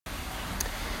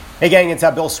Hey gang, it's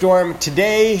Bill Storm.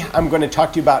 Today I'm going to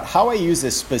talk to you about how I use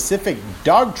a specific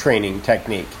dog training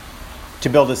technique to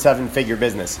build a 7-figure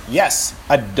business. Yes,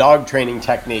 a dog training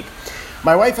technique.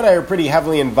 My wife and I are pretty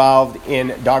heavily involved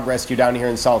in dog rescue down here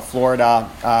in South Florida.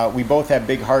 We both have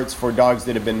big hearts for dogs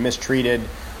that have been mistreated,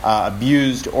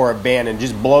 abused, or abandoned. It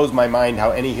just blows my mind how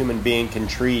any human being can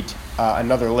treat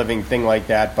another living thing like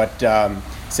that, but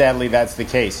sadly that's the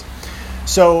case.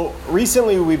 So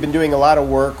recently we've been doing a lot of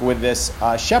work with this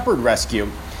shepherd rescue,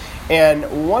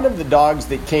 and one of the dogs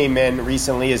that came in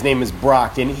recently, his name is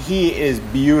Brock, and he is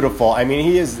beautiful. I mean,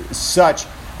 he is such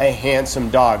a handsome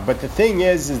dog, but the thing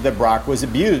is that Brock was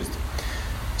abused.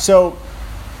 So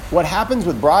what happens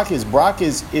with Brock is Brock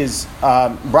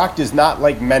does not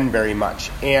like men very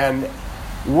much, and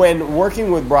when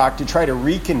working with Brock to try to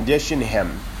recondition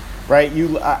him, right?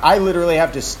 I literally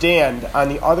have to stand on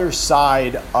the other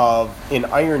side of an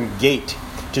iron gate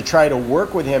to try to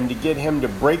work with him to get him to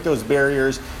break those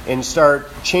barriers and start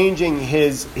changing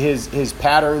his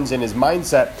patterns and his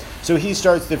mindset so he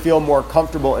starts to feel more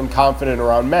comfortable and confident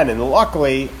around men. And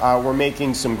luckily, we're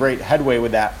making some great headway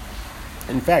with that.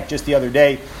 In fact, just the other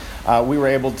day, we were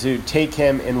able to take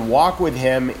him and walk with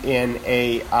him in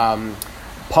a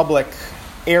public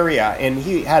area, and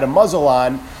he had a muzzle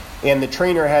on, and the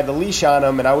trainer had the leash on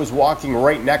him, and I was walking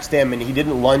right next to him, and he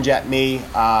didn't lunge at me,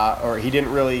 or he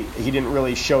didn't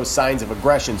really show signs of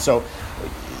aggression. So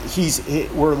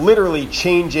we're literally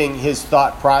changing his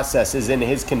thought processes and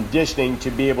his conditioning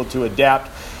to be able to adapt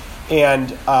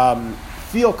and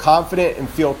feel confident and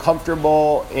feel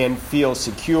comfortable and feel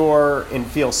secure and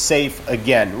feel safe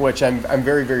again, which I'm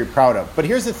very, very proud of. But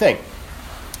here's the thing.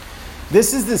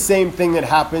 This is the same thing that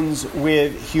happens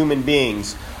with human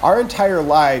beings. Our entire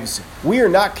lives, we are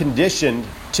not conditioned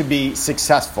to be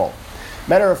successful.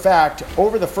 Matter of fact,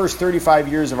 over the first 35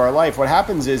 years of our life, what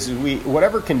happens is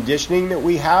whatever conditioning that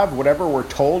we have, whatever we're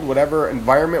told, whatever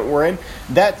environment we're in,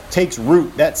 that takes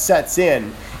root, that sets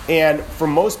in. And for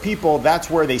most people, that's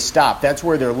where they stop. That's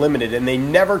where they're limited, and they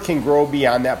never can grow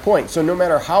beyond that point. So no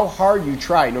matter how hard you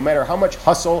try, no matter how much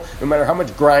hustle, no matter how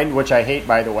much grind, which I hate,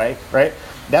 by the way, right?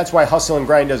 That's why hustle and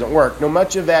grind doesn't work. No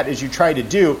much of that as you try to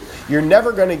do, you're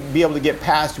never going to be able to get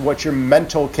past what your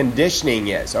mental conditioning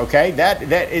is, okay?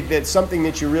 That's something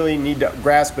that you really need to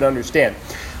grasp and understand.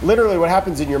 Literally what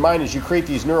happens in your mind is you create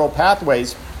these neural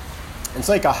pathways. It's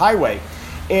like a highway.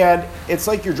 And it's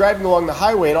like you're driving along the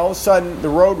highway, and all of a sudden the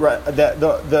road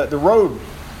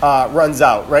runs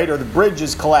out, right? Or the bridge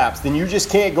is collapsed, and you just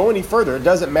can't go any further. It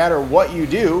doesn't matter what you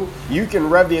do. You can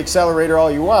rev the accelerator all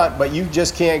you want, but you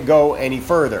just can't go any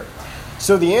further.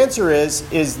 So the answer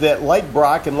is that like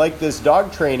Brock and like this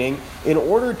dog training, in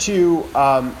order to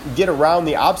get around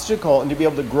the obstacle and to be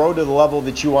able to grow to the level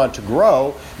that you want to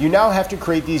grow, you now have to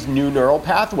create these new neural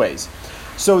pathways.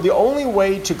 So the only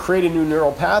way to create a new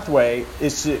neural pathway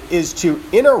is to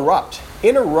interrupt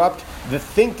the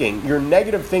thinking, your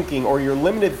negative thinking or your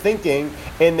limited thinking,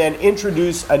 and then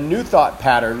introduce a new thought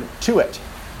pattern to it,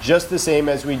 just the same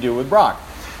as we do with Brock.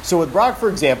 So with Brock, for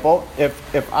example,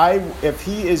 if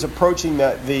he is approaching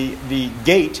the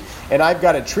gate and I've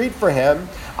got a treat for him,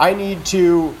 I need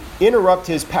to interrupt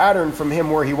his pattern from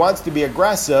him where he wants to be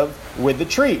aggressive with the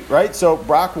treat, right? So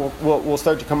Brock will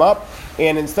start to come up,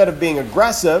 and instead of being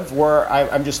aggressive, where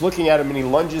I'm just looking at him and he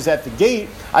lunges at the gate,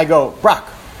 I go, Brock,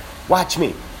 watch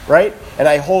me, right? And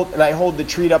I hold the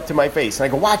treat up to my face, and I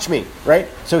go, watch me, right?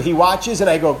 So he watches, and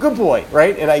I go, good boy,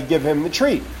 right? And I give him the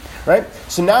treat, right?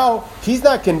 So now he's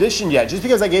not conditioned yet. Just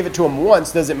because I gave it to him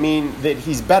once doesn't mean that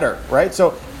he's better, right?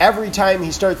 So every time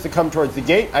he starts to come towards the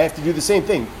gate, I have to do the same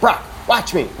thing. Brock,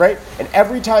 watch me, right? And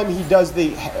every time he does the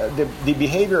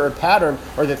behavior or pattern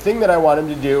or the thing that I want him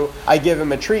to do, I give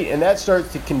him a treat. And that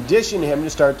starts to condition him to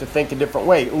start to think a different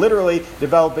way, literally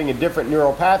developing a different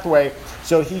neural pathway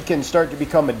so he can start to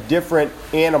become a different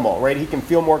animal, right? He can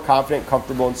feel more confident,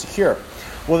 comfortable, and secure.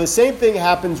 Well, the same thing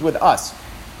happens with us.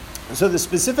 So the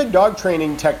specific dog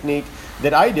training technique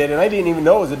that I did, and I didn't even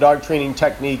know it was a dog training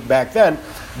technique back then,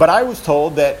 but I was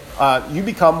told that you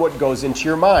become what goes into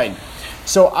your mind.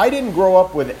 So I didn't grow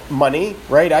up with money,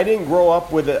 right? I didn't grow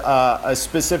up with a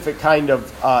specific kind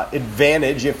of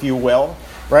advantage, if you will,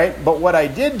 right? But what I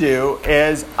did do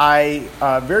is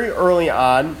very early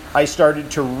on, I started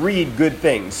to read good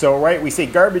things. So, right, we say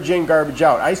garbage in, garbage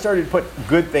out. I started to put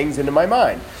good things into my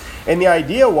mind. And the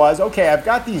idea was, okay, I've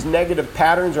got these negative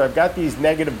patterns, or I've got these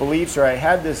negative beliefs, or I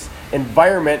had this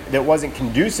environment that wasn't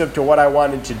conducive to what I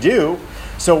wanted to do.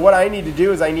 So what I need to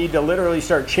do is I need to literally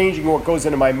start changing what goes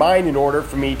into my mind in order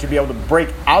for me to be able to break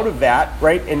out of that,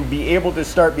 right, and be able to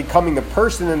start becoming the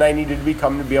person that I needed to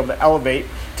become to be able to elevate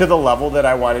to the level that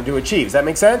I wanted to achieve. Does that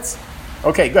make sense?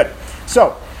 Okay, good.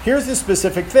 So Here's the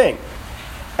specific thing.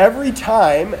 Every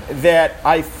time that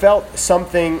I felt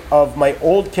something of my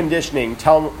old conditioning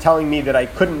telling me that I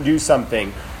couldn't do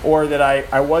something, or that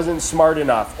I wasn't smart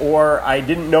enough, or I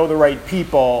didn't know the right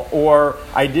people, or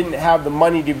I didn't have the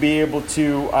money to be able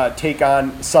to take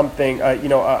on something,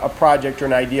 a project or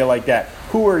an idea like that.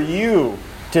 Who are you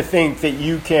to think that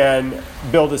you can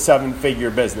build a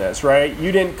 7-figure business, right?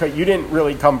 You didn't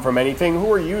really come from anything.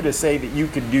 Who are you to say that you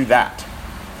could do that?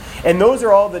 And those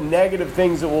are all the negative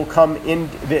things that will come in,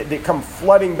 that come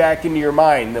flooding back into your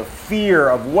mind. The fear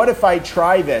of, what if I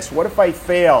try this? What if I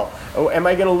fail? Oh, am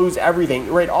I going to lose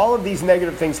everything? Right? All of these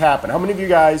negative things happen. How many of you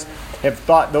guys have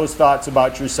thought those thoughts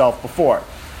about yourself before?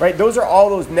 Right? Those are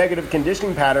all those negative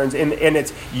conditioning patterns, and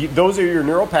those are your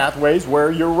neural pathways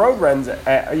where your road runs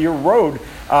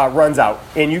out,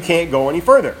 and you can't go any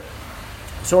further.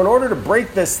 So in order to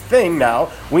break this thing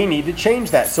now, we need to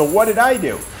change that. So what did I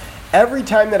do? Every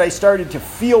time that I started to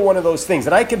feel one of those things,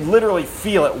 and I could literally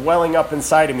feel it welling up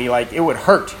inside of me, like it would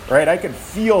hurt, right? I could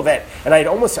feel that, and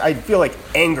I'd feel like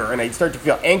anger, and I'd start to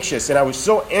feel anxious, and I was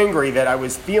so angry that I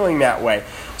was feeling that way.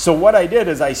 So what I did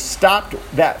is I stopped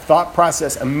that thought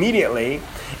process immediately,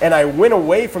 and I went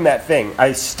away from that thing.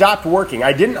 I stopped working.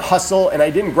 I didn't hustle, and I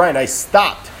didn't grind. I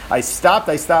stopped.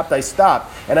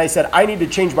 And I said, I need to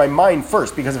change my mind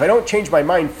first, because if I don't change my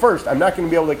mind first, I'm not going to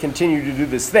be able to continue to do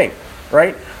this thing,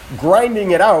 right?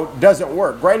 Grinding it out doesn't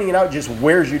work. Grinding it out just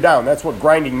wears you down. That's what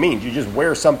grinding means. You just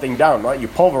wear something down, right? You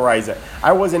pulverize it.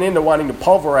 I wasn't into wanting to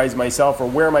pulverize myself or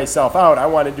wear myself out. I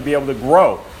wanted to be able to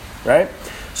grow, right?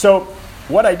 So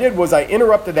what I did was I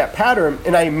interrupted that pattern,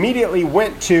 and I immediately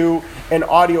went to an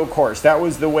audio course. That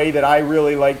was the way that I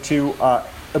really like to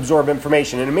absorb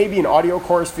information. And it may be an audio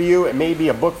course for you. It may be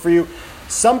a book for you.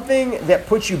 Something that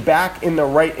puts you back in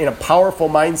a powerful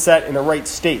mindset, in the right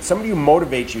state. Somebody who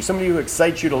motivates you, somebody who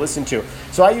excites you to listen to.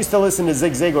 So I used to listen to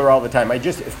Zig Ziglar all the time.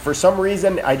 For some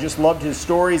reason, I just loved his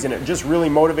stories, and it just really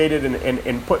motivated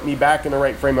and put me back in the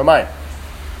right frame of mind.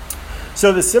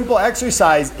 So the simple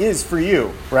exercise is for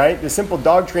you, right? The simple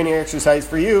dog training exercise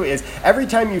for you is every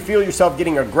time you feel yourself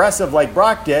getting aggressive like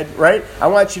Brock did, right? I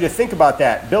want you to think about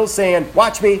that. Bill's saying,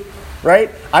 watch me.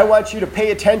 Right? I want you to pay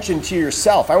attention to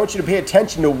yourself. I want you to pay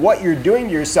attention to what you're doing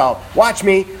to yourself. Watch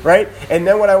me, right? And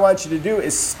then what I want you to do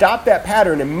is stop that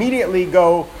pattern. Immediately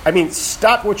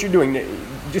stop what you're doing.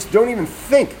 Just don't even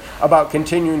think about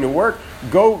continuing to work.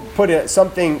 Go put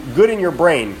something good in your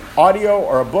brain, audio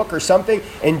or a book or something,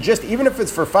 and just, even if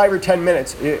it's for 5 or 10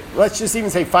 minutes, let's just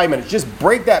even say 5 minutes, just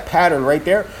break that pattern right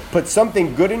there. Put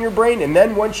something good in your brain, and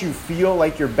then once you feel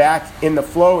like you're back in the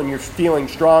flow and you're feeling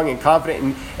strong and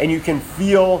confident, and you can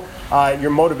feel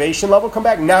your motivation level come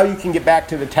back, now you can get back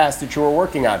to the task that you were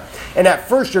working on. And at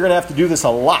first, you're going to have to do this a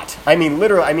lot.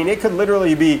 It could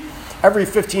literally be every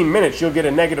 15 minutes you'll get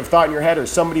a negative thought in your head, or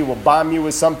somebody will bomb you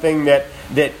with something that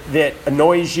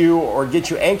annoys you or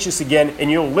gets you anxious again, and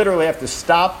you'll literally have to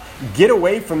stop, get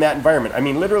away from that environment.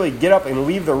 Literally get up and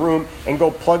leave the room and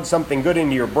go plug something good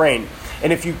into your brain.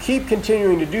 And if you keep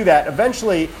continuing to do that,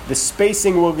 eventually the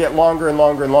spacing will get longer and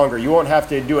longer and longer. You won't have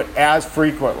to do it as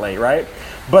frequently, right?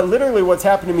 But literally what's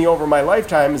happened to me over my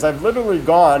lifetime is I've literally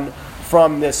gone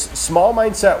from this small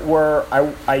mindset where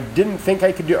I didn't think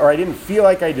I could do, or I didn't feel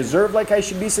like I deserved, like I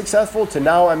should be successful, to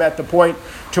now I'm at the point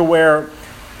to where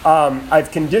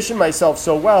I've conditioned myself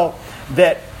so well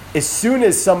that as soon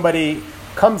as somebody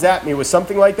comes at me with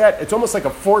something like that, it's almost like a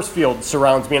force field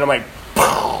surrounds me, and I'm like,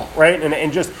 right?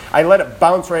 And just, I let it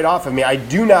bounce right off of me. I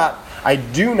do not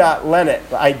let it,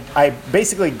 I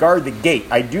basically guard the gate.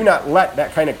 I do not let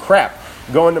that kind of crap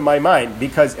go into my mind,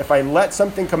 because if I let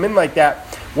something come in like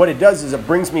that, what it does is it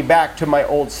brings me back to my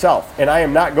old self, and I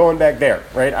am not going back there,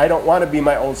 right? I don't want to be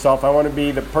my old self. I want to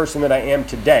be the person that I am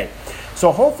today.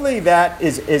 So hopefully that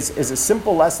is a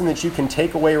simple lesson that you can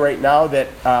take away right now that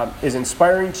is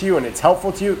inspiring to you and it's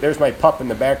helpful to you. There's my pup in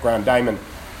the background, Diamond.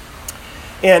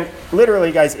 And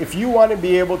literally, guys, if you want to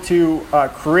be able to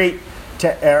create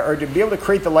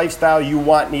the lifestyle you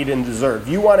want, need, and deserve.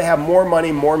 You want to have more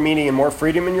money, more meaning, and more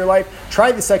freedom in your life?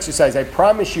 Try this exercise. I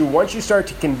promise you, once you start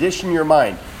to condition your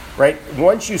mind, right?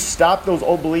 Once you stop those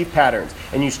old belief patterns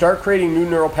and you start creating new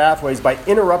neural pathways by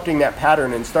interrupting that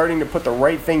pattern and starting to put the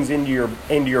right things into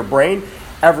your brain,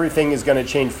 everything is going to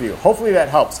change for you. Hopefully that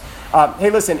helps. Hey,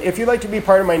 listen, if you'd like to be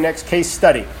part of my next case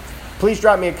study, please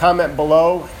drop me a comment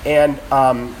below and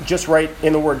just write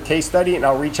in the word case study, and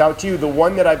I'll reach out to you. The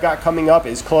one that I've got coming up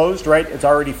is closed, right? It's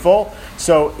already full.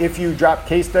 So if you drop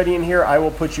case study in here, I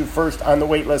will put you first on the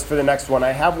wait list for the next one.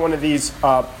 I have one of these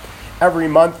every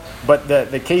month, but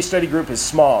the case study group is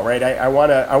small, right? I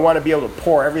want to be able to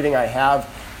pour everything I have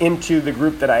into the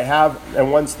group that I have,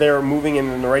 and once they're moving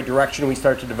in the right direction, we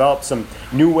start to develop some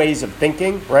new ways of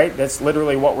thinking, right? That's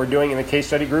literally what we're doing in the case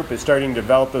study group, is starting to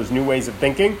develop those new ways of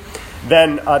thinking.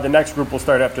 Then the next group will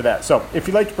start after that. So if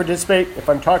you'd like to participate, if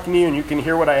I'm talking to you and you can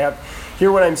hear what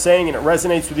I'm saying and it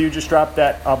resonates with you, just drop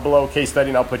that below case study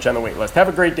and I'll put you on the wait list. Have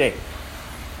a great day.